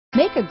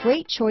Make a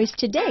great choice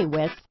today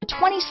with the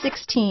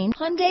 2016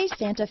 Hyundai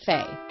Santa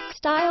Fe.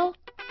 Style,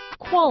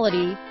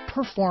 quality,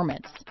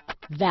 performance,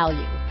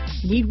 value.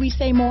 Need we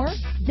say more?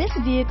 This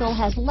vehicle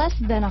has less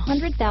than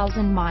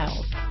 100,000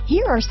 miles.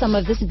 Here are some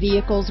of this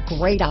vehicle's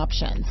great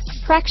options: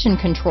 traction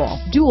control,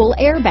 dual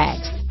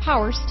airbags,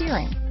 power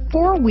steering,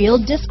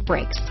 four-wheel disc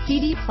brakes,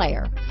 CD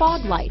player,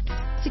 fog lights,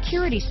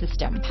 security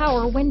system,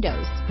 power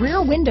windows,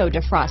 rear window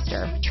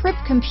defroster, trip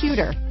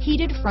computer,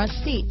 heated front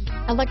seats,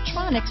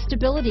 electronic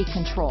stability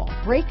control,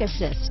 brake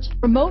assist,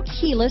 remote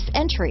keyless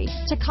entry,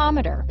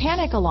 tachometer,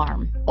 panic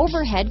alarm,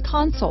 overhead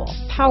console,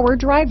 power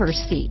driver's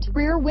seat,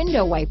 rear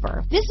window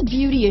wiper. This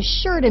beauty is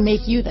sure to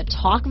make you the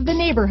talk of the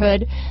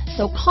neighborhood,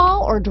 so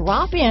call or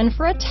drop in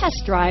for a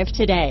test drive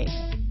today.